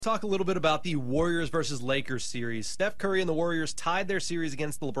Talk a little bit about the Warriors versus Lakers series. Steph Curry and the Warriors tied their series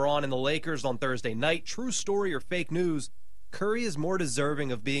against LeBron and the Lakers on Thursday night. True story or fake news? Curry is more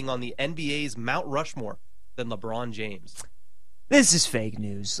deserving of being on the NBA's Mount Rushmore than LeBron James. This is fake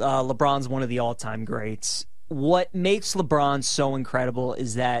news. LeBron's one of the all-time greats. What makes LeBron so incredible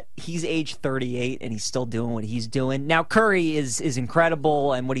is that he's age 38 and he's still doing what he's doing. Now, Curry is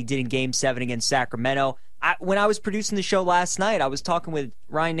incredible, and what he did in Game 7 against Sacramento. When I was producing the show last night, I was talking with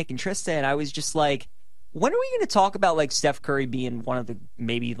Ryan, Nick, and Tristan, and I was just like, when are we going to talk about like Steph Curry being one of the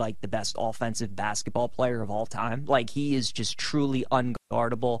maybe like the best offensive basketball player of all time? Like, he is just truly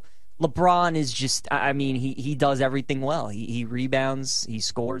unguardable. LeBron is just, I mean, he does everything well. He rebounds, he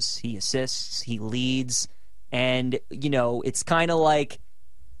scores, he assists, he leads. And, you know, it's kind of like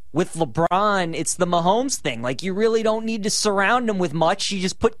with LeBron, it's the Mahomes thing. Like, you really don't need to surround him with much. You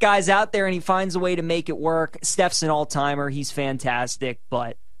just put guys out there and he finds a way to make it work. Steph's an all-timer. He's fantastic.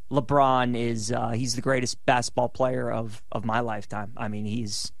 But LeBron is he's the greatest basketball player of my lifetime. I mean,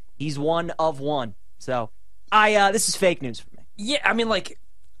 he's one of one. So, this is fake news for me. Yeah, I mean, like,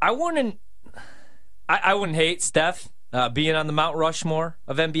 I wouldn't hate Steph being on the Mount Rushmore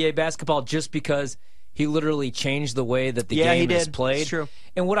of NBA basketball just because he literally changed the way that the game is played. It's true.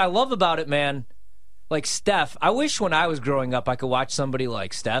 And what I love about it, man, like Steph, I wish when I was growing up I could watch somebody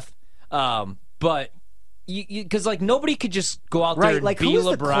like Steph. But because like nobody could just go out there and like, be who was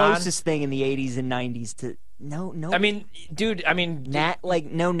LeBron. The closest thing in the 80s and 90s to no. I mean, dude.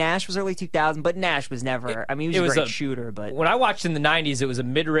 Nash was early 2000, but Nash was never. I mean, he was a great shooter. But when I watched in the 90s, it was a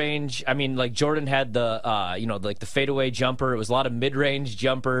mid-range. I mean, like Jordan had the, like the fadeaway jumper. It was a lot of mid-range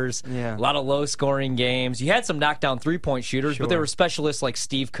jumpers. Yeah. A lot of low-scoring games. You had some knockdown three-point shooters, but there were specialists like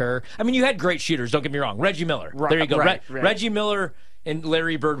Steve Kerr. I mean, you had great shooters. Don't get me wrong. Reggie Miller. There you go. Right. Reggie Miller and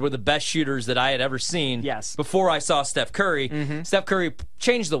Larry Bird were the best shooters that I had ever seen. Yes. Before I saw Steph Curry. Mm-hmm. Steph Curry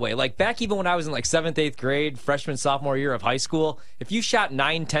changed the way. Like, back even when I was in, like, 7th, 8th grade, freshman, sophomore year of high school, if you shot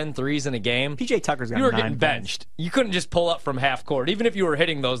 9, 10 threes in a game, PJ Tucker's got you were 9 getting benched. You couldn't just pull up from half court. Even if you were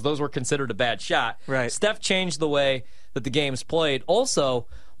hitting those were considered a bad shot. Right. Steph changed the way that the game's played. Also,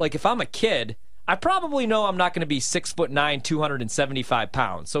 like, if I'm a kid, I probably know I'm not going to be 6'9", 275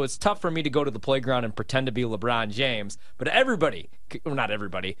 pounds. So it's tough for me to go to the playground and pretend to be LeBron James. But everybody, well, not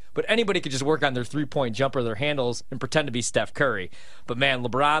everybody, but anybody could just work on their three-point jumper, their handles, and pretend to be Steph Curry. But man,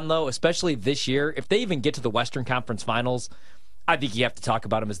 LeBron, though, especially this year, if they even get to the Western Conference Finals, I think you have to talk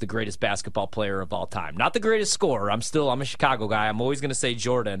about him as the greatest basketball player of all time. Not the greatest scorer. I'm a Chicago guy. I'm always going to say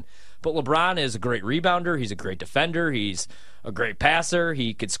Jordan. But LeBron is a great rebounder. He's a great defender. He's a great passer.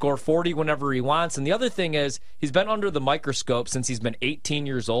 He could score 40 whenever he wants. And the other thing is, he's been under the microscope since he's been 18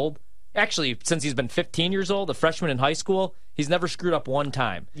 years old. Actually, since he's been 15 years old, a freshman in high school, he's never screwed up one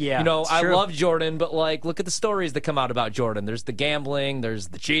time. Yeah, you know, I true. love Jordan, but like, look at the stories that come out about Jordan. There's the gambling, there's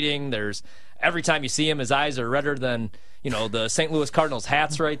the cheating, there's every time you see him, his eyes are redder than, you know, the St. Louis Cardinals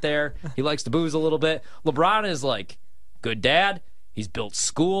hats right there. He likes to booze a little bit. LeBron is like, good dad. He's built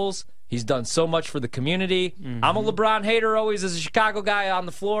schools. He's done so much for the community. Mm-hmm. I'm a LeBron hater always as a Chicago guy on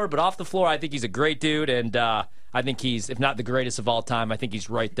the floor, but off the floor, I think he's a great dude, and I think he's, if not the greatest of all time, I think he's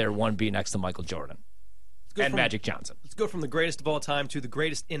right there, 1B next to Michael Jordan and Magic Johnson. Let's go from the greatest of all time to the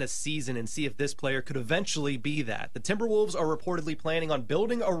greatest in a season and see if this player could eventually be that. The Timberwolves are reportedly planning on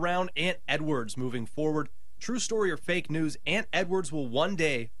building around Ant Edwards moving forward. True story or fake news, Ant Edwards will one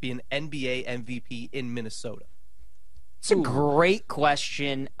day be an NBA MVP in Minnesota. It's a great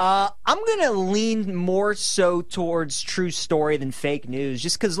question. I'm going to lean more so towards true story than fake news,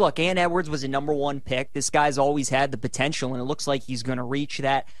 just because, look, Ant Edwards was a number 1 pick. This guy's always had the potential, and it looks like he's going to reach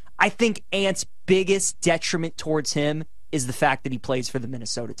that. I think Ant's biggest detriment towards him is the fact that he plays for the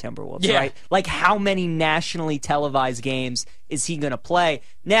Minnesota Timberwolves, right? Like, how many nationally televised games is he going to play?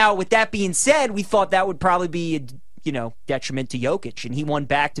 Now, with that being said, we thought that would probably be a detriment to Jokic, and he won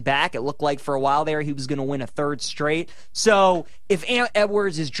back-to-back. It looked like for a while there he was going to win a third straight. So if Ant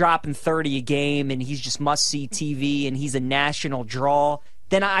Edwards is dropping 30 a game and he's just must-see TV and he's a national draw,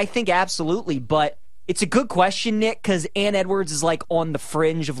 then I think absolutely. But it's a good question, Nick, because Ant Edwards is like on the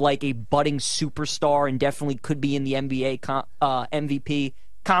fringe of like a budding superstar and definitely could be in the NBA MVP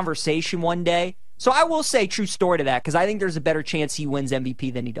conversation one day. So I will say true story to that, because I think there's a better chance he wins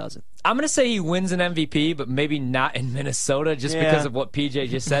MVP than he doesn't. I'm going to say he wins an MVP, but maybe not in Minnesota just because of what PJ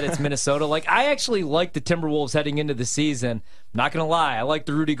just said. It's Minnesota. Like, I actually like the Timberwolves heading into the season. I'm not going to lie. I like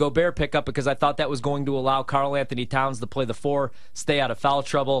the Rudy Gobert pickup because I thought that was going to allow Karl Anthony Towns to play the 4, stay out of foul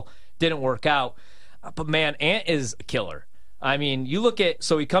trouble. Didn't work out. But, man, Ant is a killer. I mean, you look at,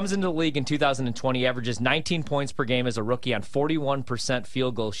 so he comes into the league in 2020, averages 19 points per game as a rookie on 41%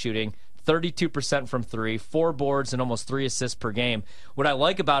 field goal shooting, 32% from 3, 4 boards, and almost 3 assists per game. What I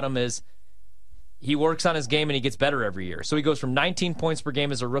like about him is he works on his game and he gets better every year. So he goes from 19 points per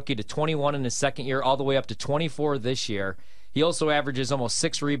game as a rookie to 21 in his second year, all the way up to 24 this year. He also averages almost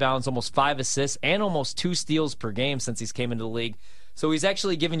 6 rebounds, almost 5 assists, and almost 2 steals per game since he's came into the league. So he's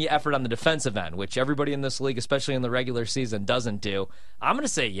actually giving you effort on the defensive end, which everybody in this league, especially in the regular season, doesn't do. I'm going to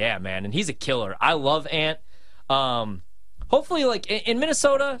say, yeah, man, and he's a killer. I love Ant. Hopefully, like, in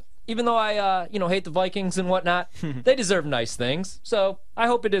Minnesota, even though I hate the Vikings and whatnot, they deserve nice things. So I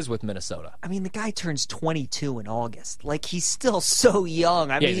hope it is with Minnesota. I mean, the guy turns 22 in August. Like, he's still so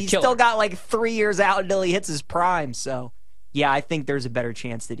young. I mean, he's a he's killer. still got like 3 years out until he hits his prime. So, yeah, I think there's a better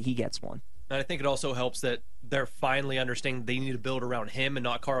chance that he gets one. And I think it also helps that they're finally understanding they need to build around him and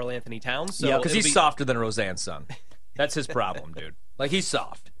not Karl Anthony Towns. So Yeah, Because he's softer than Roseanne's son. That's his problem, dude. Like, he's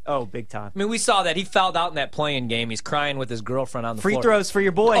soft. Oh, big time. I mean, we saw that. He fouled out in that playing game. He's crying with his girlfriend on the Free floor. throws for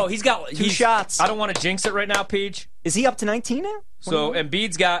your boy. Oh, he's got two shots. I don't want to jinx it right now, Peach. Is he up to 19 now? So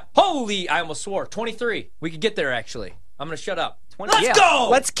Embiid's got, I almost swore, 23. We could get there, actually. I'm going to shut up. 20. Let's Yeah. go!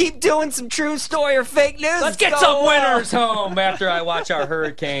 Let's keep doing some true story or fake news. Let's get go. some winners home after I watch our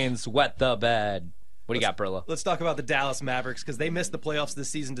Hurricanes wet the bed. What do you got, Brillo? Let's talk about the Dallas Mavericks because they missed the playoffs this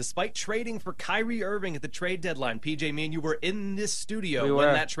season despite trading for Kyrie Irving at the trade deadline. PJ, me and you were in this studio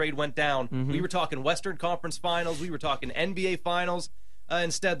when that trade went down. We were talking Western Conference Finals. We were talking NBA Finals.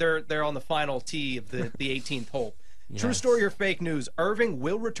 Instead, they're on the final tee of the 18th hole. Yes. True story or fake news, Irving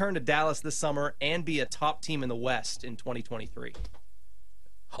will return to Dallas this summer and be a top team in the West in 2023.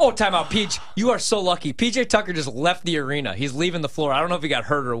 Oh, timeout, Peach. You are so lucky. PJ Tucker just left the arena. He's leaving the floor. I don't know if he got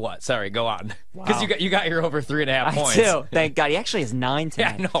hurt or what. Sorry, go on. Because you got your over 3.5 points. I do. Thank God. He actually has 9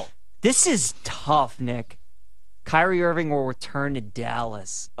 tonight. Yeah, I know. This is tough, Nick. Kyrie Irving will return to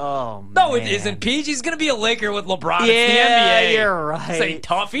Dallas. Oh, man. No, it isn't, Peach. He's going to be a Laker with LeBron. Yeah, it's the NBA. you're right. This ain't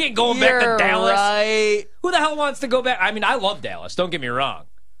tough. He ain't going back to Dallas. Right. Who the hell wants to go back? I mean, I love Dallas. Don't get me wrong.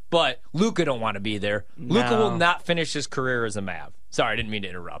 But Luka don't want to be there. No. Luka will not finish his career as a Mav. Sorry, I didn't mean to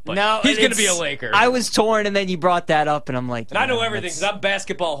interrupt. But No, he's going to be a Laker. I was torn, and then you brought that up, and I'm like, and I know everything because I'm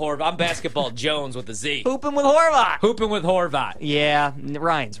basketball Horvath. I'm basketball Jones with a Z. Hooping with Horvath. Hooping with Horvath. Yeah,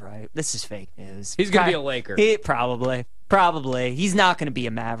 Ryan's right. This is fake news. He's going to be a Laker. Probably. He's not going to be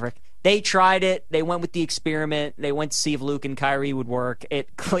a Maverick. They tried it. They went with the experiment. They went to see if Luke and Kyrie would work.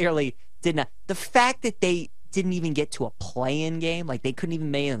 It clearly did not. The fact that they didn't even get to a play-in game, like they couldn't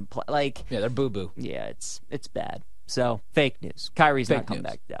even make them play, like yeah, they're boo-boo. Yeah, it's bad. So fake news. Kyrie's not coming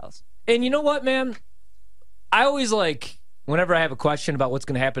back to Dallas. And you know what, man? I always whenever I have a question about what's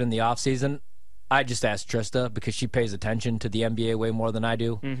going to happen in the offseason, I just ask Trista because she pays attention to the NBA way more than I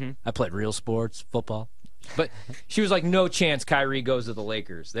do. Mm-hmm. I played real sports, football. But she was like, no chance Kyrie goes to the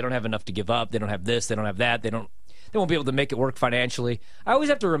Lakers. They don't have enough to give up. They don't have this. They don't have that. They won't be able to make it work financially. I always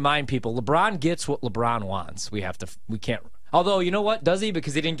have to remind people, LeBron gets what LeBron wants. We can't. Although, you know what? Does he?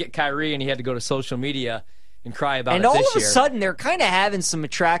 Because he didn't get Kyrie and he had to go to social media and cry about it this year. And all of a sudden, they're kind of having some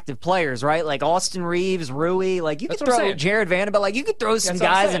attractive players, right? Like Austin Reeves, Rui. Like, you could throw Jared Vanderbilt. Like, you could throw some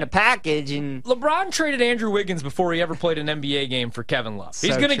guys in a package. And LeBron traded Andrew Wiggins before he ever played an NBA game for Kevin Love.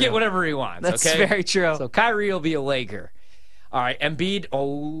 He's going to get whatever he wants, That's okay? very true. So Kyrie will be a Laker. All right, Embiid,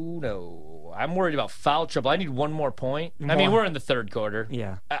 oh, no. I'm worried about foul trouble. I need one more point. I mean, we're in the third quarter.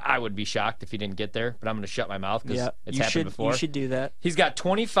 Yeah. I would be shocked if he didn't get there, but I'm going to shut my mouth because it's happened before. You should do that. He's got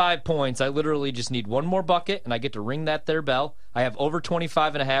 25 points. I literally just need one more bucket, and I get to ring that there bell. I have over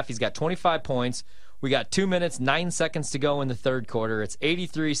 25.5. He's got 25 points. We got 2 minutes, 9 seconds to go in the third quarter. It's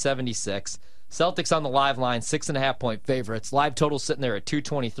 83-76. Celtics on the live line, 6.5-point favorites. Live total sitting there at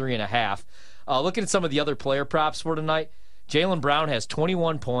 223.5. Looking at some of the other player props for tonight, Jaylen Brown has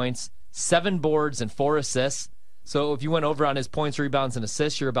 21 points, 7 boards, and 4 assists. So if you went over on his points, rebounds, and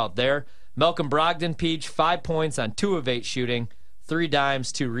assists, you're about there. Malcolm Brogdon, Peach, 5 points on 2 of 8 shooting, 3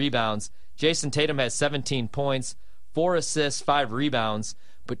 dimes, 2 rebounds. Jason Tatum has 17 points, 4 assists, 5 rebounds,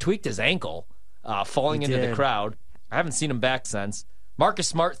 but tweaked his ankle falling into the crowd. I haven't seen him back since. Marcus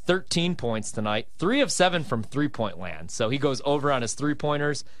Smart, 13 points tonight, 3 of 7 from three-point land. So he goes over on his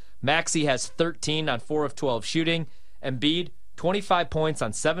three-pointers. Maxey has 13 on 4 of 12 shooting. Embiid, 25 points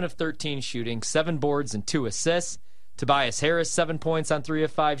on 7 of 13 shooting, 7 boards and 2 assists. Tobias Harris, 7 points on 3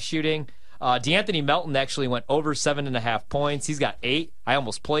 of 5 shooting. DeAnthony Melton actually went over 7.5 points. He's got 8. I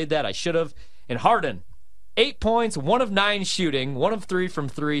almost played that. I should have. And Harden, 8 points, 1 of 9 shooting, 1 of 3 from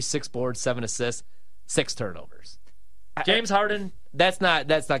 3, 6 boards, 7 assists, 6 turnovers. James Harden, that's not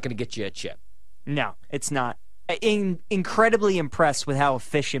going to get you a chip. No, it's not. Incredibly impressed with how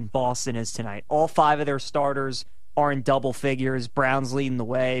efficient Boston is tonight. All 5 of their starters are in double figures. Brown's leading the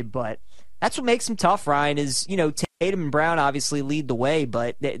way, but That's what makes them tough, Ryan, is, Tatum and Brown obviously lead the way,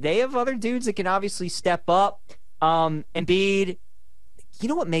 but they have other dudes that can obviously step up. Embiid, you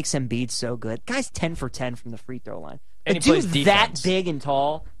know what makes Embiid so good? Guy's 10 for 10 from the free throw line. And he dude's plays defense. that big and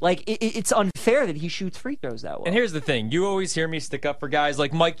tall. Like, it's unfair that he shoots free throws that well. And here's the thing. You always hear me stick up for guys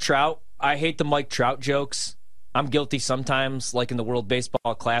like Mike Trout. I hate the Mike Trout jokes. I'm guilty sometimes, like in the World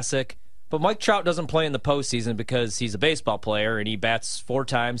Baseball Classic. But Mike Trout doesn't play in the postseason because he's a baseball player and he bats 4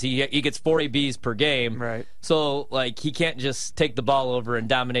 times. He gets 4 ABs per game. Right. So, he can't just take the ball over and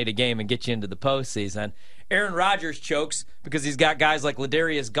dominate a game and get you into the postseason. Aaron Rodgers chokes because he's got guys like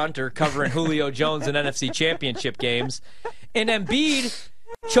Ladarius Gunter covering Julio Jones in NFC Championship games. And Embiid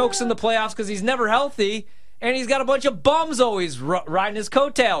chokes in the playoffs because he's never healthy, and he's got a bunch of bums always riding his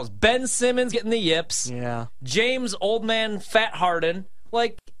coattails. Ben Simmons getting the yips. Yeah. James, old man, fat Harden.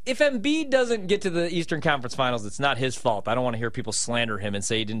 If Embiid doesn't get to the Eastern Conference Finals, it's not his fault. I don't want to hear people slander him and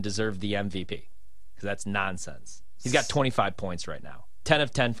say he didn't deserve the MVP, because that's nonsense. He's got 25 points right now. 10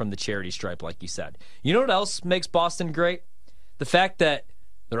 of 10 from the charity stripe, like you said. You know what else makes Boston great? The fact that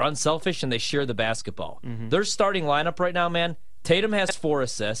they're unselfish and they share the basketball. Mm-hmm. Their starting lineup right now, man, Tatum has 4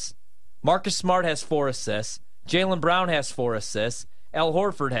 assists. Marcus Smart has 4 assists. Jaylen Brown has 4 assists. Al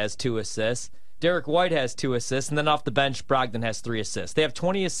Horford has 2 assists. Derek White has 2 assists. And then off the bench, Brogdon has 3 assists. They have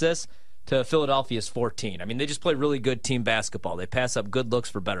 20 assists to Philadelphia's 14. I mean, they just play really good team basketball. They pass up good looks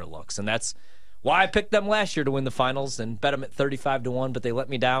for better looks. And that's why I picked them last year to win the finals and bet them at 35-1, but they let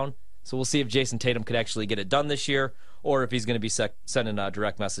me down. So we'll see if Jason Tatum could actually get it done this year, or if he's going to be sending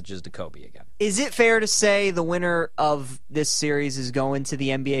direct messages to Kobe again. Is it fair to say the winner of this series is going to the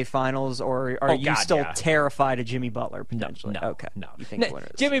NBA Finals, or are you still terrified of Jimmy Butler potentially? No, okay. No. You think the winner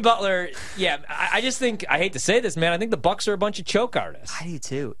Jimmy Butler, yeah, I just think, I hate to say this, man, I think the Bucks are a bunch of choke artists. I do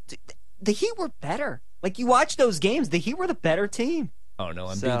too. The Heat were better. You watch those games, the Heat were the better team. Oh, no,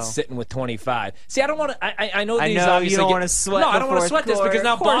 Embiid's sitting with 25. See, I don't want to. I know these. I know you don't want to sweat. No, I don't want to sweat this because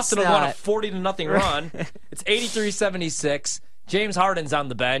now Boston will want a 40-0 run. It's 83-76. James Harden's on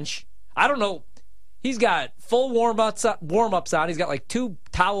the bench. I don't know. He's got full warm-ups on. He's got 2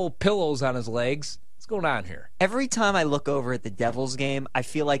 towel pillows on his legs. What's going on here? Every time I look over at the Devils game, I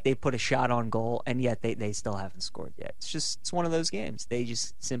feel like they put a shot on goal, and yet they still haven't scored yet. It's one of those games. They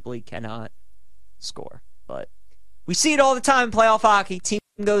just simply cannot score. But we see it all the time in playoff hockey. Team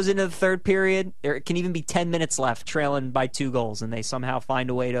goes into the third period. There can even be 10 minutes left, trailing by 2 goals, and they somehow find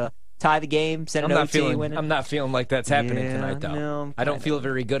a way to tie the game, send an OT, win it. I'm not feeling like that's happening tonight, though. No, I don't feel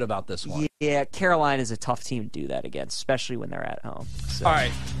very good about this one. Yeah, Carolina is a tough team to do that against, especially when they're at home. So. All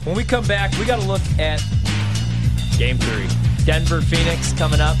right, when we come back, we got to look at Game 3. Denver-Phoenix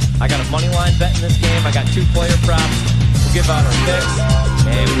coming up. I got a money line bet in this game. I got 2 player props. We'll give out our picks,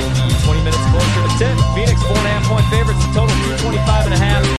 and we'll be 20 minutes closer to tip. Phoenix 4.5-point favorites, a total of 225.5.